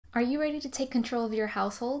Are you ready to take control of your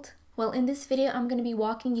household? Well, in this video, I'm going to be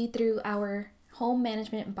walking you through our home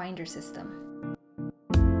management binder system.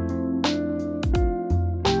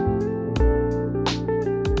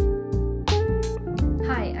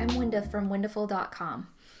 Hi, I'm Winda from Windaful.com.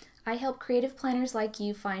 I help creative planners like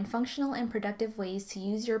you find functional and productive ways to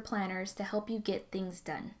use your planners to help you get things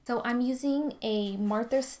done. So I'm using a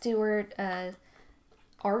Martha Stewart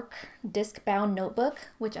ARC disc-bound notebook,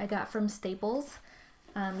 which I got from Staples.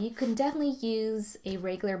 You can definitely use a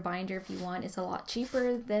regular binder if you want. It's a lot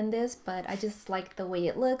cheaper than this, but I just like the way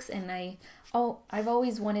it looks, and I've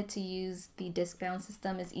always wanted to use the disc-bound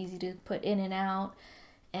system. It's easy to put in and out,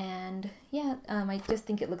 and yeah, I just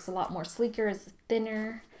think it looks a lot more sleeker. It's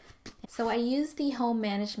thinner. So I use the home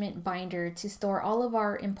management binder to store all of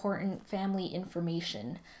our important family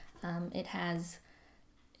information. It has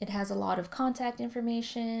a lot of contact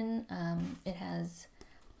information. It has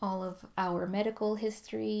all of our medical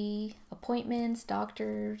history, appointments,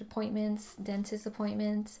 doctor's appointments, dentist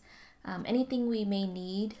appointments, anything we may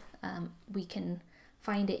need, we can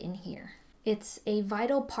find it in here. It's a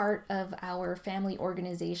vital part of our family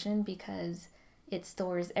organization because it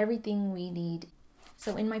stores everything we need.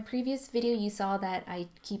 So in my previous video, you saw that I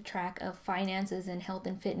keep track of finances and health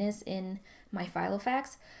and fitness in my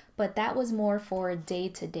Filofax, but that was more for day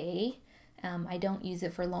to day. I don't use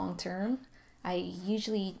it for long term. I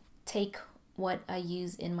usually take what I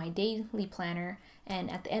use in my daily planner,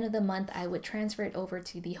 and at the end of the month, I would transfer it over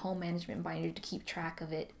to the home management binder to keep track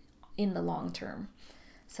of it in the long term.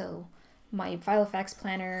 So my Filofax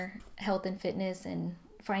planner, health and fitness, and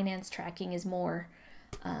finance tracking is more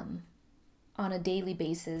on a daily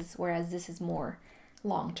basis, whereas this is more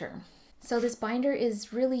long term. So this binder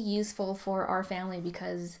is really useful for our family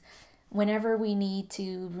because whenever we need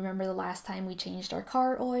to remember the last time we changed our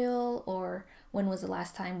car oil, or when was the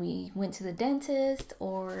last time we went to the dentist,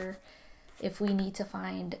 or if we need to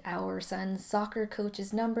find our son's soccer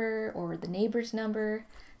coach's number or the neighbor's number,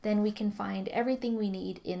 then we can find everything we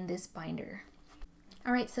need in this binder.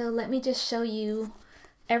 All right, so let me just show you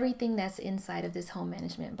everything that's inside of this home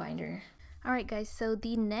management binder. All right, guys, so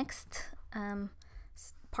the next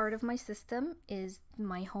part of my system is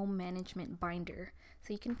my home management binder.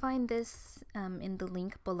 So you can find this in the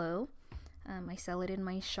link below. I sell it in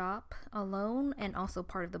my shop alone and also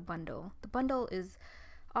part of the bundle. The bundle is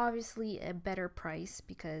obviously a better price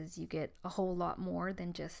because you get a whole lot more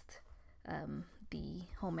than just the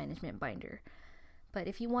home management binder. But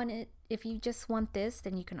if you just want this,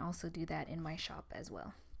 then you can also do that in my shop as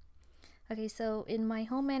well. Okay, so in my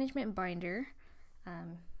home management binder,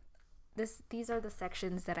 these are the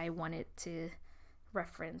sections that I wanted to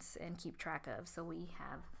reference and keep track of. So we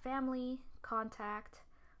have family, contact,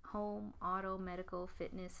 home, auto, medical,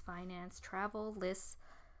 fitness, finance, travel, lists,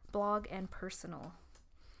 blog, and personal.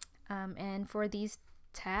 And for these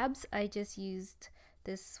tabs, I just used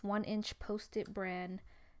this 1-inch Post-it brand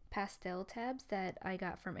pastel tabs that I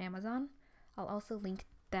got from Amazon. I'll also link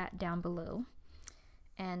that down below.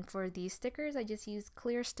 And for these stickers, I just used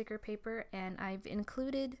clear sticker paper, and I've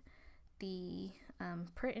included the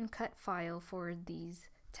print and cut file for these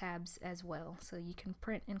tabs as well. So you can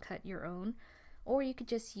print and cut your own, or you could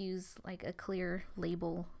just use like a clear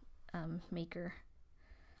label maker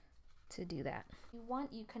to do that. If you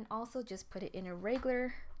want, you can also just put it in a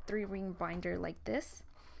regular 3-ring binder like this.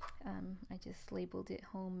 I just labeled it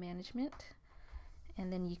home management,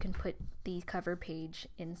 and then you can put the cover page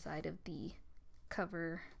inside of the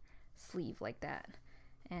cover sleeve like that,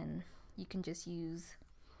 and you can just use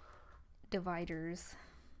dividers.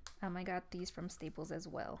 I got these from Staples as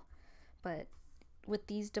well, but with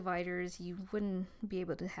these dividers you wouldn't be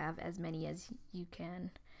able to have as many as you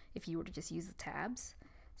can if you were to just use the tabs.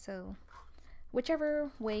 So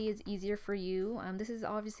whichever way is easier for you. This is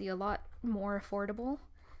obviously a lot more affordable,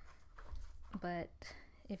 but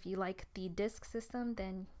if you like the disc system,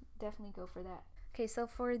 then definitely go for that. Okay, so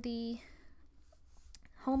for the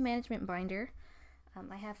home management binder,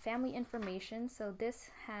 I have family information. So this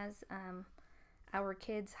has our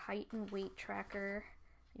kids' height and weight tracker.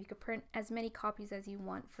 You could print as many copies as you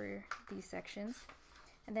want for these sections.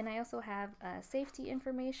 And then I also have safety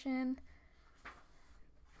information.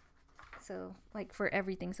 So like for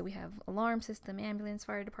everything, so we have alarm system, ambulance,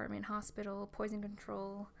 fire department, hospital, poison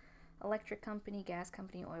control, electric company, gas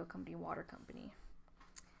company, oil company, water company.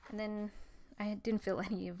 And then I didn't fill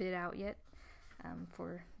any of it out yet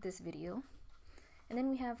for this video. And then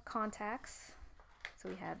we have contacts. So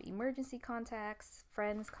we have emergency contacts,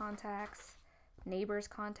 friends contacts, neighbors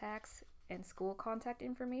contacts, and school contact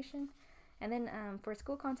information. And then for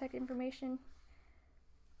school contact information,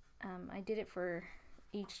 I did it for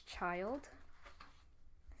each child.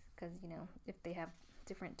 because, you know, if they have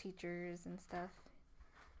different teachers and stuff.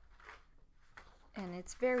 And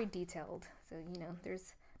it's very detailed, so, you know,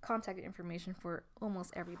 there's contact information for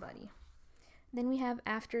almost everybody. Then we have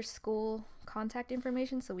after school contact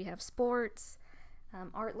information, so we have sports,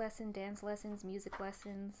 art lesson, dance lessons, music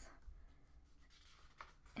lessons,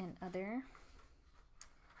 and other.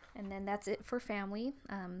 And then that's it for family.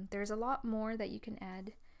 There's a lot more that you can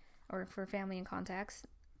add, or for family and contacts,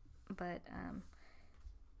 but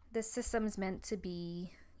this system is meant to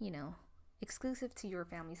be, you know, exclusive to your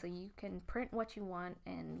family, so you can print what you want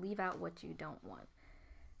and leave out what you don't want.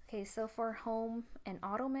 Okay, so for home and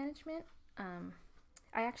auto management,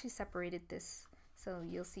 I actually separated this, so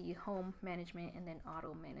you'll see home management and then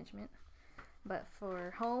auto management. But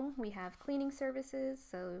for home, we have cleaning services,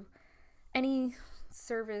 so any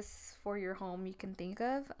service for your home you can think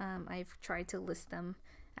of. I've tried to list them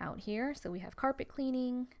out here. So we have carpet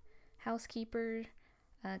cleaning, housekeeper,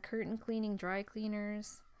 curtain cleaning, dry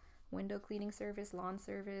cleaners, window cleaning service, lawn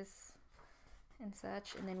service, and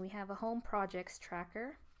such. And then we have a home projects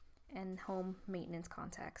tracker and home maintenance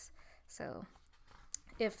contacts. So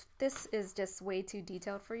if this is just way too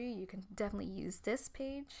detailed for you, you can definitely use this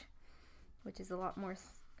page, which is a lot more,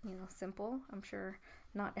 you know, simple. I'm sure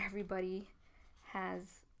not everybody has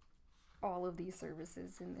all of these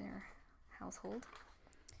services in their household.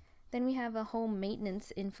 Then we have a home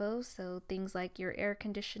maintenance info, so things like your air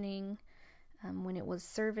conditioning, when it was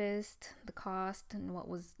serviced, the cost, and what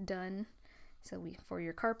was done. So for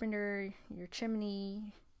your carpenter, your chimney,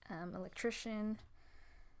 electrician,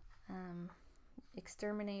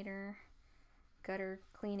 exterminator, gutter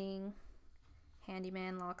cleaning,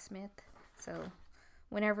 handyman, locksmith. So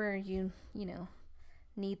whenever you know,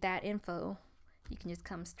 need that info, you can just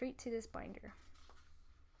come straight to this binder.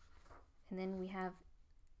 And then we have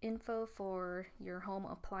info for your home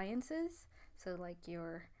appliances, so like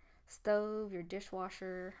your stove, your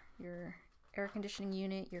dishwasher, your air conditioning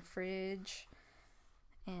unit, your fridge,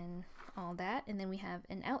 and all that. And then we have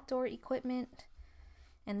an outdoor equipment,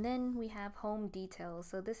 and then we have home details.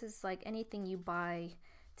 So this is like anything you buy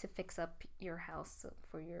to fix up your house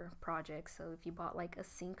for your projects. So if you bought like a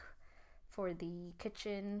sink for the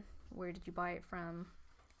kitchen, where did you buy it from,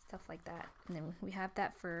 stuff like that. And then we have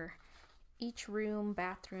that for each room,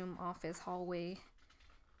 bathroom, office, hallway,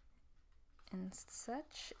 and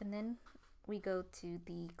such. And then we go to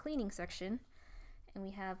the cleaning section, and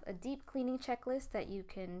we have a deep cleaning checklist that you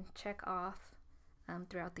can check off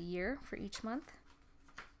throughout the year for each month.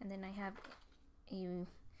 And then I have a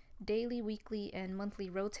daily, weekly, and monthly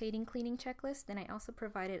rotating cleaning checklist. Then I also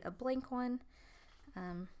provided a blank one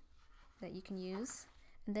that you can use.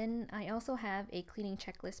 And then I also have a cleaning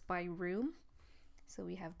checklist by room. So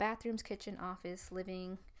we have bathrooms, kitchen, office,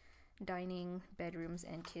 living, dining, bedrooms,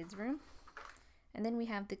 and kids' room. And then we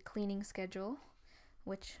have the cleaning schedule,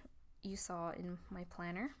 which you saw in my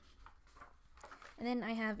planner. And then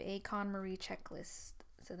I have a KonMari checklist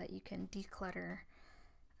so that you can declutter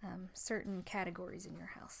certain categories in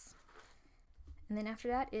your house. And then after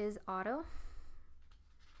that is auto.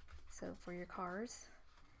 So for your cars.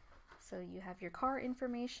 So you have your car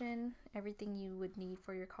information, everything you would need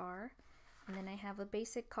for your car. And then I have a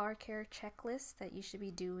basic car care checklist that you should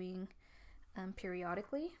be doing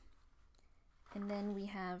periodically. And then we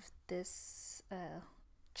have this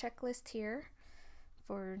checklist here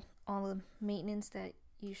for all the maintenance that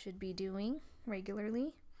you should be doing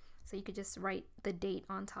regularly. So you could just write the date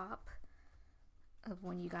on top of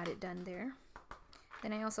when you got it done there.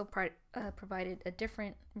 Then I also provided a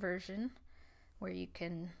different version where you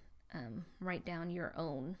can write down your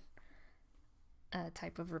own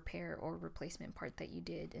type of repair or replacement part that you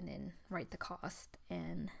did, and then write the cost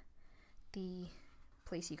and the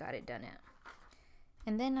place you got it done at.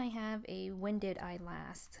 And then I have a when did I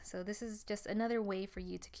last. So this is just another way for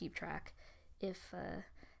you to keep track. If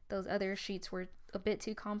those other sheets were a bit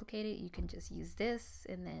too complicated, you can just use this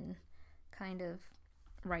and then kind of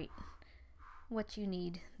write what you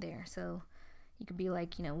need there. So you could be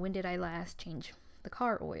like, you know, when did I last change the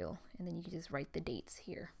car oil? And then you could just write the dates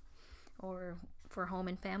here. Or for home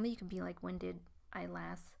and family, you could be like, when did I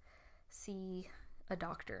last see a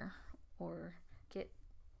doctor, or get,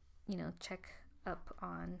 you know, check up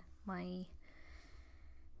on my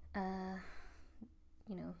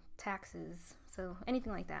you know, taxes. So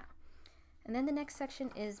anything like that. And then the next section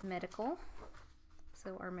is medical.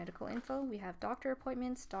 So our medical info, we have doctor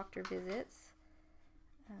appointments, doctor visits.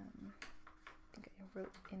 I think I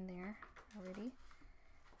wrote in there already.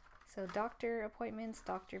 So doctor appointments,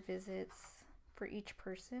 doctor visits for each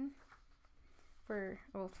person. For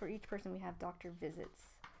each person we have doctor visits,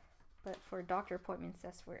 but for doctor appointments,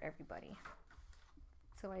 that's for everybody.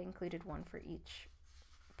 So I included one for each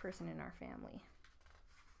person in our family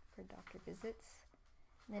for doctor visits.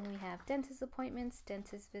 And then we have dentist appointments,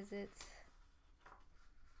 dentist visits.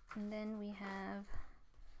 And then we have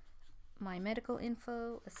my medical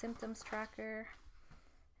info, a symptoms tracker,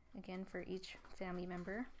 again for each family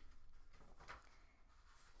member.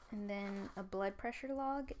 And then a blood pressure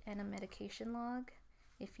log and a medication log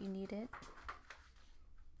if you need it.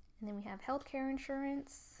 And then we have healthcare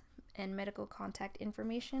insurance and medical contact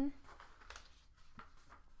information.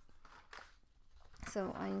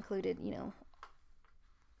 So I included,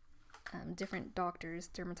 different doctors,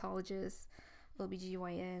 dermatologists,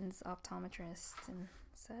 OBGYNs, optometrists, and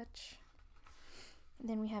such. And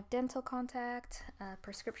then we have dental contact,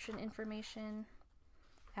 prescription information,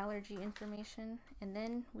 allergy information, and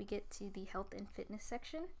then we get to the health and fitness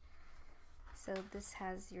section. So this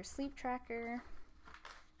has your sleep tracker,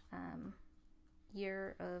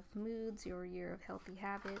 year of moods, your year of healthy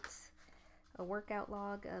habits, a workout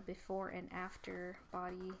log, a before and after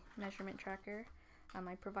body measurement tracker.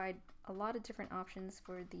 I provide a lot of different options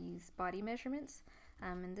for these body measurements,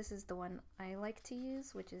 and this is the one I like to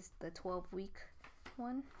use, which is the 12-week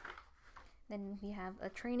one. Then we have a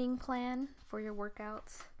training plan for your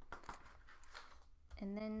workouts.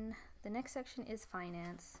 And then the next section is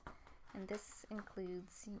finance, and this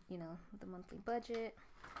includes, the monthly budget,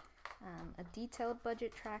 a detailed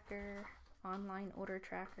budget tracker, online order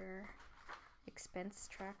tracker, expense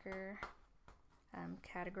tracker,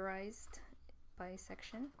 categorized by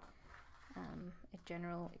section, a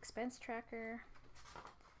general expense tracker,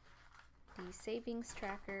 the savings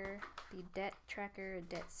tracker, the debt tracker, a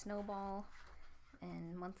debt snowball,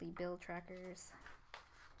 and monthly bill trackers,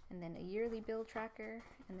 and then a yearly bill tracker,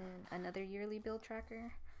 and then another yearly bill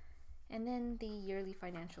tracker, and then the yearly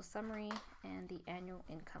financial summary and the annual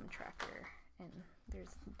income tracker, and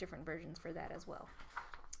there's different versions for that as well.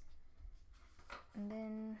 And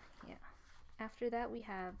then after that we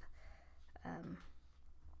have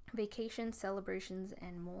vacation, celebrations,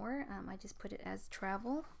 and more. I just put it as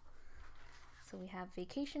travel. So we have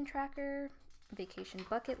vacation tracker, vacation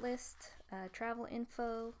bucket list, travel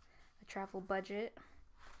info, a travel budget,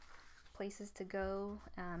 places to go,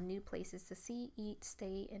 new places to see, eat,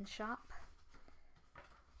 stay, and shop.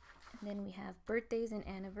 And then we have birthdays and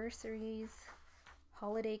anniversaries,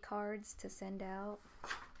 holiday cards to send out,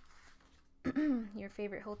 your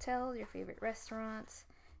favorite hotels, your favorite restaurants,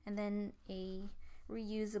 and then a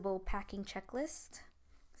reusable packing checklist.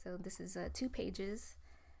 So this is 2 pages.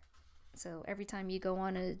 So every time you go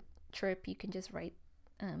on a trip, you can just write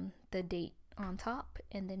the date on top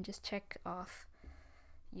and then just check off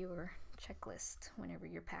your checklist whenever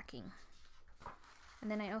you're packing. And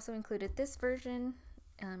then I also included this version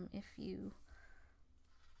if you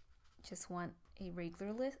just want a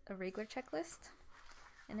regular checklist.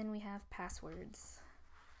 And then we have passwords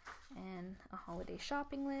and a holiday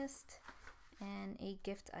shopping list and a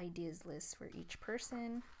gift ideas list for each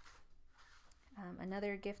person,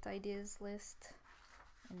 another gift ideas list,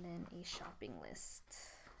 and then a shopping list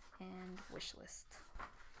and wish list.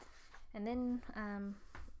 And then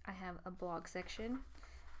I have a blog section.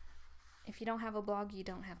 If you don't have a blog, you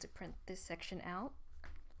don't have to print this section out.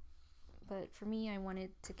 But for me, I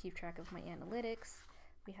wanted to keep track of my analytics.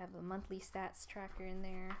 We have a monthly stats tracker in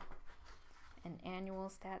there, an annual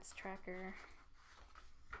stats tracker,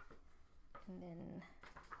 and then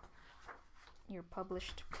your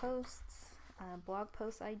published posts, blog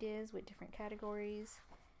post ideas with different categories,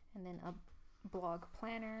 and then a blog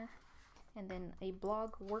planner, and then a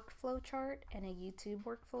blog workflow chart and a YouTube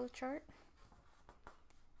workflow chart.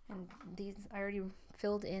 And these, I already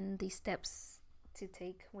filled in the steps to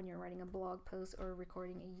take when you're writing a blog post or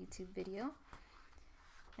recording a YouTube video.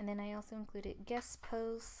 And then I also included guest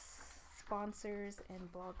posts, sponsors,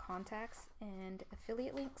 and blog contacts, and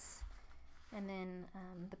affiliate links, and then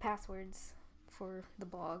the passwords for the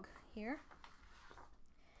blog here.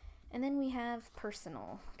 And then we have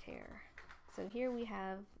personal care. So here we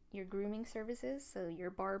have your grooming services, so your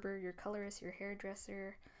barber, your colorist, your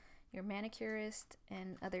hairdresser, your manicurist,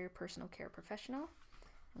 and other personal care professional.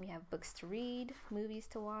 And we have books to read, movies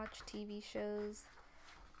to watch, TV shows,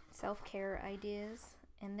 self-care ideas.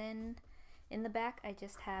 And then in the back, I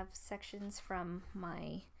just have sections from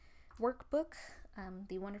my workbook,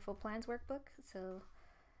 the Wonderful Plans workbook. So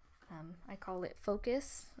I call it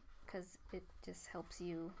Focus because it just helps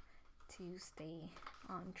you to stay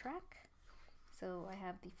on track. So I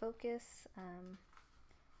have the Focus,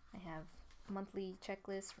 I have monthly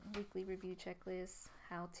checklist, weekly review checklist,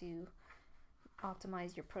 how to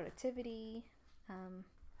optimize your productivity,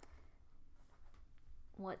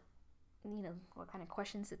 what you know, what kind of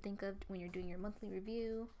questions to think of when you're doing your monthly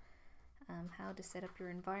review, how to set up your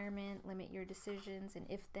environment, limit your decisions, an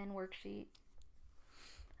if-then worksheet,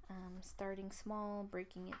 starting small,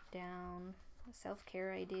 breaking it down,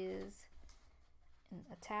 self-care ideas, and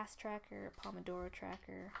a task tracker, a Pomodoro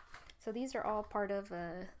tracker. So these are all part of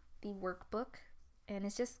the workbook, and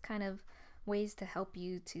it's just kind of ways to help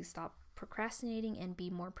you to stop procrastinating and be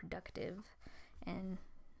more productive and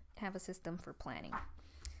have a system for planning.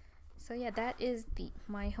 So yeah, that is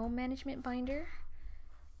my home management binder.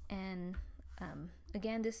 And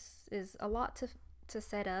again, this is a lot to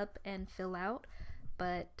set up and fill out,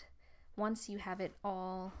 but once you have it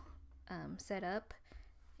all set up,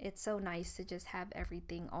 it's so nice to just have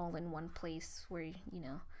everything all in one place where, you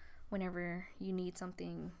know, whenever you need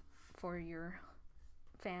something for your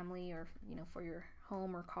family, or, you know, for your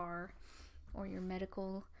home or car or your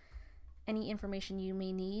medical, any information you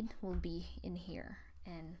may need will be in here,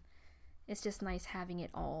 and it's just nice having it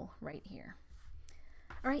all right here.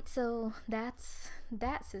 All right, so that's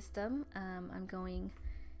that system. I'm going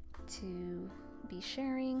to be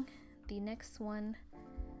sharing the next one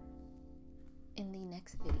in the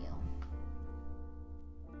next video.